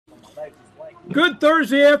Good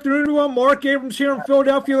Thursday afternoon, everyone. Mark Abrams here in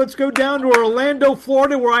Philadelphia. Let's go down to Orlando,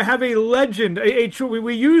 Florida, where I have a legend.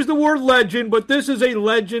 We use the word legend, but this is a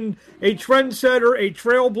legend, a trendsetter, a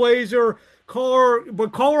trailblazer,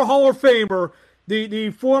 call her Hall of Famer,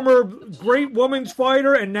 the former great women's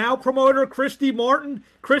fighter and now promoter, Christy Martin.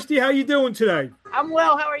 Christy, how you doing today? I'm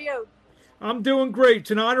well. How are you? I'm doing great.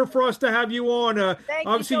 It's an honor for us to have you on. Thank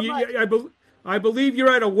you Obviously, so much. I believe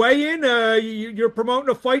you're at a weigh-in. You're promoting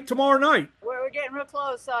a fight tomorrow night. We're getting real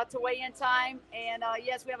close to weigh-in time, and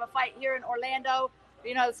yes, we have a fight here in Orlando.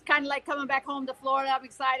 You know, it's kind of like coming back home to Florida. I'm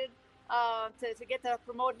excited to get to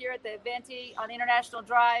promote here at the Venti on International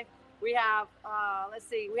Drive. We have let's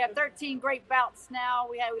see, we have 13 great bouts now.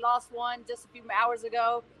 We lost one just a few hours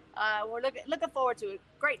ago. We're looking forward to it.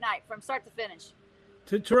 Great night from start to finish.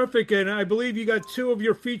 Terrific, and I believe you got two of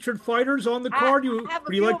your featured fighters on the card. I have a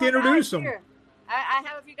Would you few like of to my introduce guys them? here. I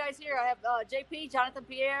have a few guys here. I have JP, Jonathan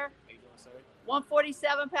Pierre,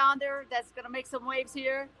 147 pounder that's going to make some waves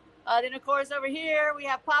here. Then, of course, over here we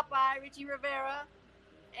have Popeye, Richie Rivera.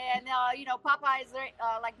 And, you know, Popeye is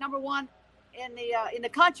like number one in the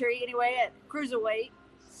country anyway at cruiserweight.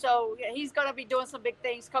 So yeah, he's going to be doing some big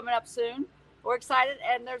things coming up soon. We're excited.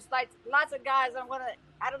 And there's like lots of guys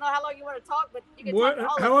I don't know how long you want to talk, but you can talk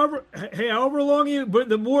to all of them. However long you, but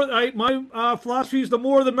the more my philosophy is the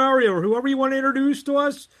more the merrier. Whoever you want to introduce to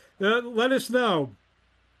us, let us know.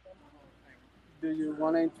 Do you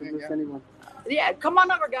want to introduce anyone? Yeah, come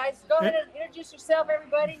on over, guys. Go ahead and introduce yourself,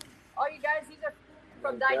 everybody. All you guys, these are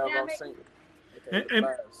from Dynamic.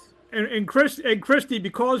 And Christy,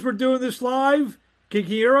 because we're doing this live, can you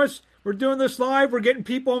hear us? We're doing this live. We're getting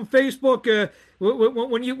people on Facebook.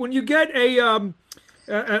 When you get a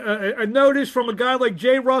notice from a guy like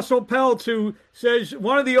J. Russell Peltz, who says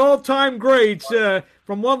one of the all-time greats,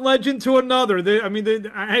 from one legend to another.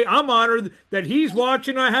 Hey, I'm honored that he's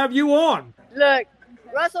watching. I have you on. Look,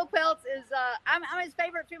 Russell Peltz is I'm his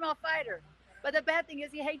favorite female fighter, but the bad thing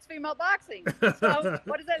is he hates female boxing. So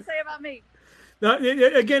what does that say about me?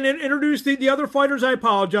 Again, introduce the other fighters. I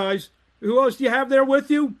apologize. Who else do you have there with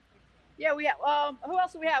you? Yeah, we have. Who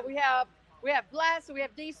else do we have? We have Blast. We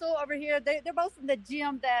have Diesel over here. They're both in the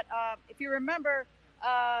gym that, if you remember,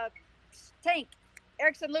 Tank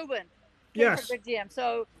Erickson Lubin. Yes. From the gym.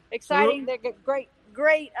 So exciting. They're great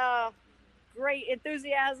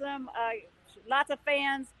enthusiasm. Lots of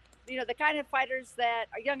fans. You know, the kind of fighters that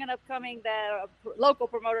are young and upcoming that a local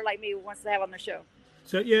promoter like me wants to have on their show.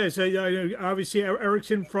 So obviously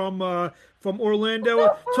Erickson from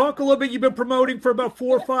Orlando. Talk a little bit. You've been promoting for about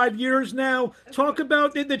 4 or 5 years now. Talk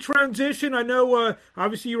about the transition. I know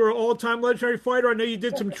obviously you were an all-time legendary fighter. I know you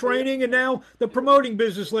did some training, and now the promoting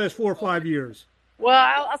business last 4 or 5 years.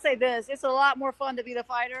 Well, I'll say this: it's a lot more fun to be the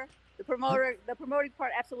fighter. The promoting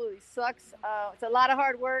part absolutely sucks. It's a lot of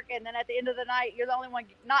hard work, and then at the end of the night, you're the only one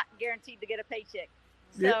not guaranteed to get a paycheck.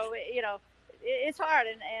 So you know. It's hard,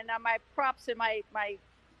 and my props and my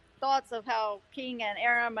thoughts of how King and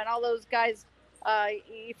Aram and all those guys,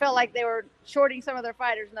 you felt like they were shorting some of their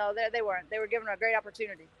fighters. No, they weren't. They were given a great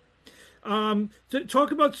opportunity. To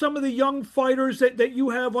talk about some of the young fighters that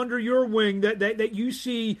you have under your wing that you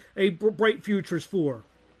see a bright futures for.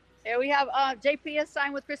 Yeah, we have JP is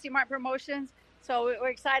signed with Christy Martin Promotions, so we're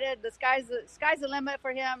excited. The sky's the limit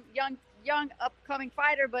for him. Young upcoming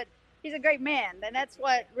fighter, but he's a great man, and that's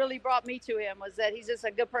what really brought me to him, was that he's just a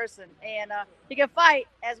good person, and he can fight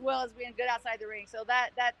as well as being good outside the ring. So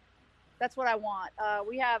that's what I want.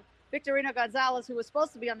 We have Victorino Gonzalez, who was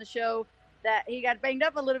supposed to be on the show, that he got banged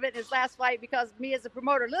up a little bit in his last fight because me as a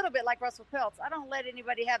promoter, a little bit like Russell Peltz, I don't let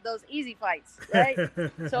anybody have those easy fights, right?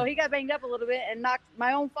 So he got banged up a little bit and knocked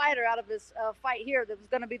my own fighter out of his fight here that was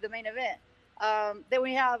going to be the main event. Then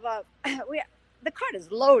we have the card is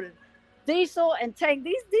loaded. Diesel and Tank,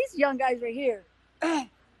 these young guys right here,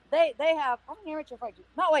 they have. I'm gonna amateur fight you.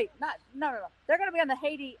 No, wait, no. They're gonna be on the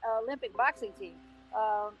Haiti Olympic boxing team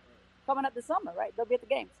coming up this summer, right? They'll be at the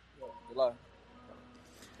games. July.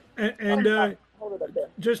 And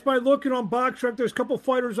just by looking on BoxRec, there's a couple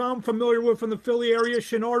fighters I'm familiar with from the Philly area,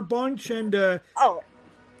 Shenard Bunch and.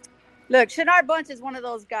 Look, Shenard Bunch is one of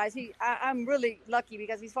those guys. I'm really lucky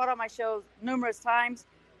because he's fought on my shows numerous times,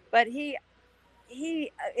 but he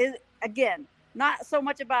is. Again, not so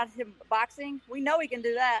much about him boxing. We know he can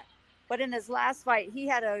do that, but in his last fight, he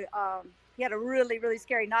had a really, really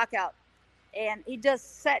scary knockout, and he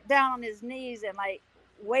just sat down on his knees and like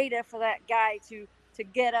waited for that guy to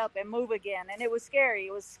get up and move again. And it was scary.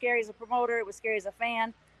 It was scary as a promoter. It was scary as a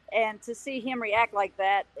fan, and to see him react like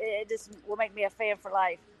that, it just will make me a fan for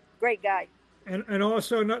life. Great guy. And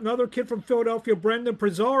also another kid from Philadelphia, Brendan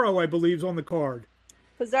Pizarro, I believe, is on the card.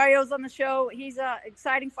 Pizzario's on the show. He's an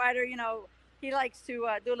exciting fighter. You know, he likes to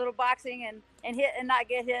do a little boxing and hit and not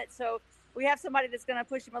get hit. So we have somebody that's going to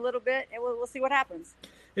push him a little bit, and we'll see what happens.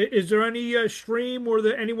 Is there any stream where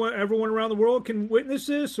everyone around the world can witness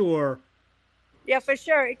this, or? Yeah, for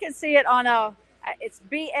sure. You can see it on it's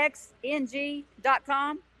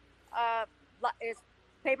bxng.com. It's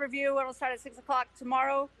pay-per-view. It'll start at 6 o'clock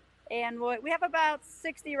tomorrow, and we have about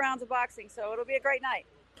 60 rounds of boxing, so it'll be a great night.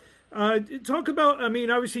 Talk about, I mean,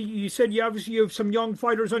 obviously you said you have some young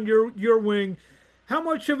fighters on your wing. How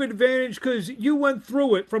much of an advantage, because you went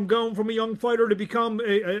through it from going from a young fighter to become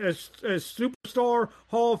a superstar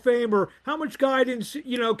Hall of Famer, how much guidance,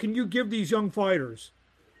 can you give these young fighters?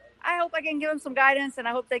 I hope I can give them some guidance, and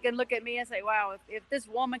I hope they can look at me and say, wow, if this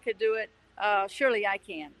woman could do it, surely I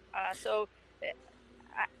can. I'm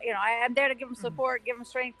there to give them support, give them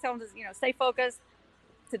strength, tell them to, stay focused.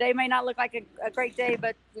 Today may not look like a great day,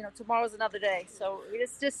 but, tomorrow's another day. So we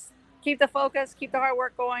just keep the focus, keep the hard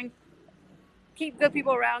work going, keep good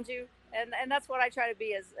people around you. And that's what I try to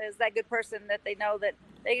be, is that good person that they know that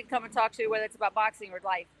they can come and talk to, whether it's about boxing or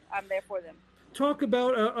life. I'm there for them. Talk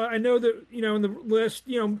about, I know that, in the last,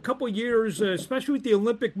 couple of years, especially with the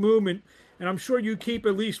Olympic movement, and I'm sure you keep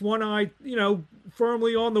at least one eye,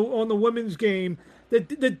 firmly on the women's game.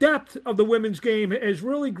 The depth of the women's game has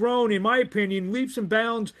really grown, in my opinion, leaps and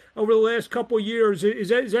bounds over the last couple of years. Is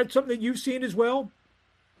that something that you've seen as well?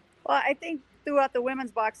 Well, I think throughout the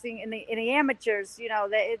women's boxing in the amateurs, that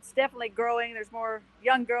it's definitely growing. There's more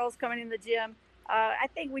young girls coming in the gym. I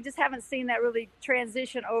think we just haven't seen that really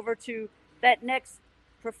transition over to that next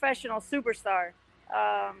professional superstar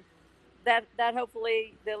that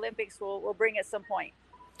hopefully the Olympics will bring at some point.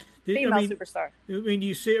 Female superstar.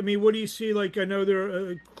 What do you see? Like, I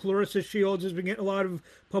know Clarissa Shields has been getting a lot of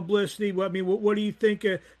publicity. What do you think?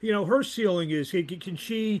 Her ceiling is. Can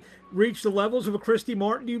she reach the levels of a Christy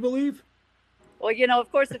Martin? Do you believe? Well,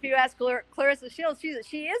 of course, if you ask Clarissa Shields,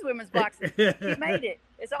 she is women's boxing. She made it.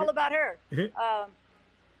 It's all about her.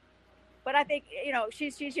 But I think,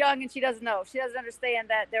 she's young and she doesn't know. She doesn't understand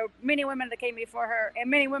that there are many women that came before her, and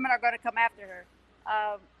many women are going to come after her.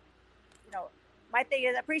 My thing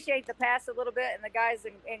is appreciate the past a little bit, and the guys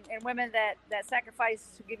and women that sacrifice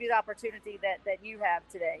to give you the opportunity that you have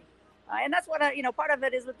today. And that's what part of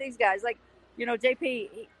it is with these guys. Like,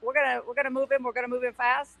 JP, we're gonna move him. We're gonna move him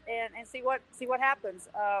fast and see what happens.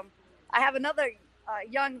 I have another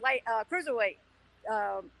young light cruiserweight,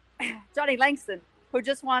 Johnny Langston, who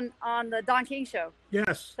just won on the Don King show.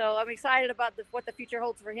 Yes. So I'm excited about what the future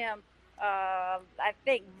holds for him. I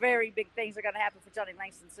think very big things are going to happen for Johnny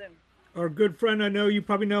Langston soon. Our good friend, I know you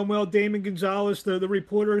probably know him well, Damon Gonzalez, the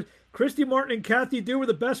reporter. Christy Martin and Kathy Du are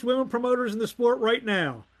the best women promoters in the sport right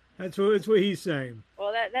now. That's what he's saying.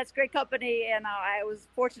 Well, that's great company, and I was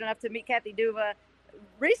fortunate enough to meet Kathy Duva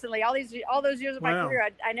recently. All those years of my career,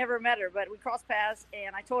 I never met her, but we crossed paths,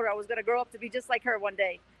 and I told her I was going to grow up to be just like her one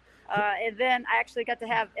day. And then I actually got to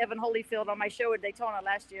have Evan Holyfield on my show at Daytona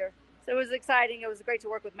last year. So it was exciting. It was great to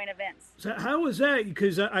work with Main Events. So how was that?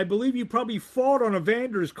 Because I believe you probably fought on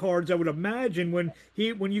Evander's cards, I would imagine, when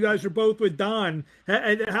you guys were both with Don.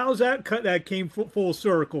 How's that came full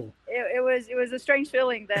circle? It was a strange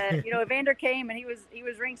feeling that, Evander came and he was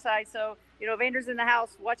ringside. So, Evander's in the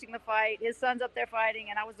house watching the fight. His son's up there fighting,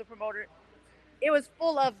 and I was the promoter. It was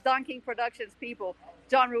full of Don King Productions people.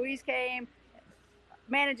 John Ruiz came.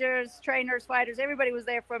 Managers, trainers, fighters, everybody was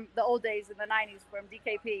there from the old days in the 90s from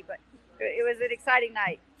DKP, but it was an exciting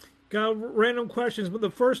night. Got random questions, but the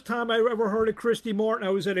first time I ever heard of Christy Martin, I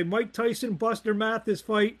was at a Mike Tyson Buster Mathis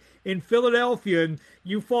fight in Philadelphia, and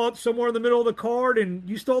you fought somewhere in the middle of the card, and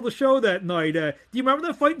you stole the show that night. Do you remember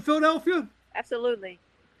that fight in Philadelphia? Absolutely.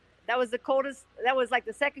 That was the coldest. That was like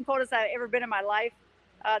the second coldest I've ever been in my life.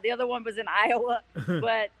 The other one was in Iowa,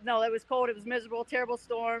 but no, it was cold. It was miserable, terrible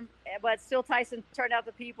storm, but still Tyson turned out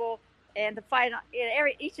the people, and the fight,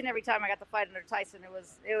 each and every time I got to fight under Tyson,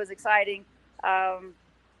 it was exciting.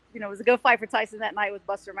 It was a good fight for Tyson that night with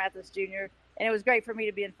Buster Mathis Jr., and it was great for me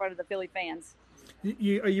to be in front of the Philly fans.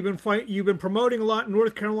 You've been promoting a lot in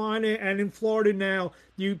North Carolina and in Florida now.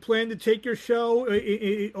 Do you plan to take your show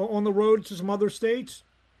on the road to some other states?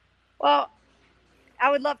 Well,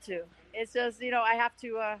 I would love to. It's just, I have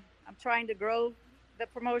to, I'm trying to grow the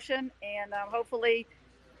promotion, and hopefully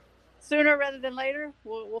sooner rather than later,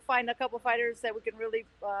 we'll find a couple fighters that we can really,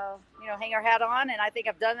 hang our hat on. And I think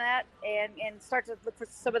I've done that, and start to look for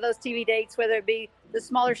some of those TV dates, whether it be the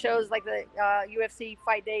smaller shows like the UFC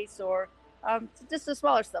fight dates or just the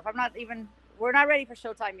smaller stuff. We're not ready for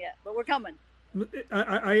Showtime yet, but we're coming.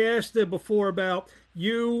 I asked before about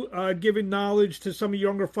you giving knowledge to some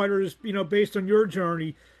younger fighters, based on your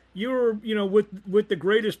journey. you're with the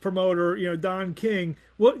greatest promoter, Don King.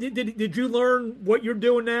 What did you learn? What you're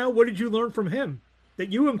doing now? What did you learn from him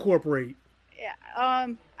that you incorporate? Yeah,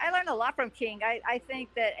 I learned a lot from King. I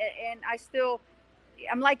think that, and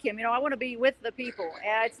I'm like him. I want to be with the people.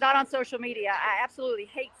 It's not on social media. I absolutely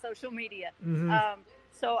hate social media. Mm-hmm.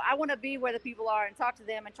 So I want to be where the people are and talk to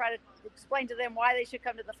them and try to explain to them why they should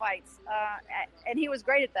come to the fights. And he was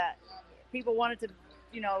great at that. People wanted to,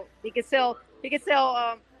 he could sell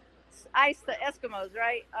ice to Eskimos,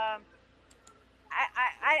 right?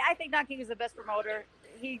 I think Don King is the best promoter.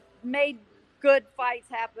 He made good fights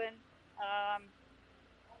happen.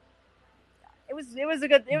 It was a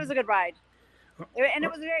good ride, and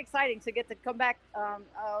it was very exciting to get to come back.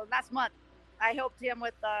 Last month, I helped him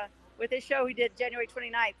with his show he did January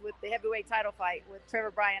 29th with the heavyweight title fight with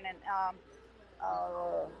Trevor Bryan and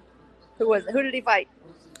who did he fight?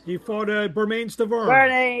 He fought Bermain Stavern.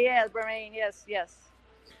 Bermain, yes.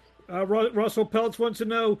 Russell Peltz wants to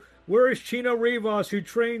know, where is Chino Rivas, who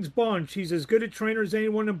trains Bunch? He's as good a trainer as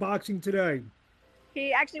anyone in boxing today.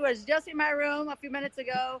 He actually was just in my room a few minutes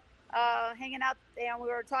ago, hanging out, and we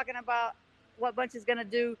were talking about what Bunch is going to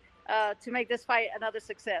do to make this fight another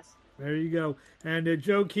success. There you go. And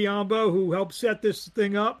Joe Chiambo, who helped set this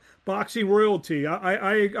thing up, boxing royalty.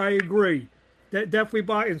 I agree. Definitely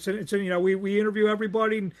we interview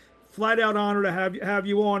everybody, and flat out honor to have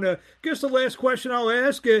you on. I guess the last question I'll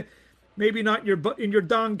ask, maybe not in your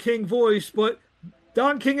Don King voice, but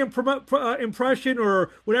Don King impression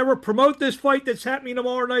or whatever. Promote this fight that's happening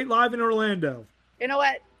tomorrow night live in Orlando. You know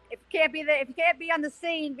what? If you can't be there, if you can't be on the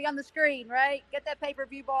scene, be on the screen, right? Get that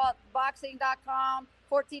pay-per-view ball, boxing.com,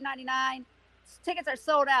 $14.99. Tickets are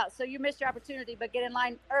sold out, so you missed your opportunity, but get in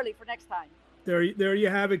line early for next time. There you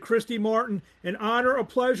have it, Christy Martin. An honor, a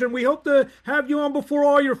pleasure, and we hope to have you on before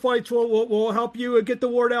all your fights. We'll help you get the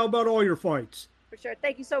word out about all your fights. For sure.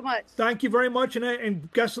 Thank you so much. Thank you very much,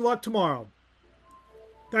 and best of luck tomorrow.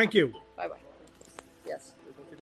 Thank you. Bye-bye. Yes.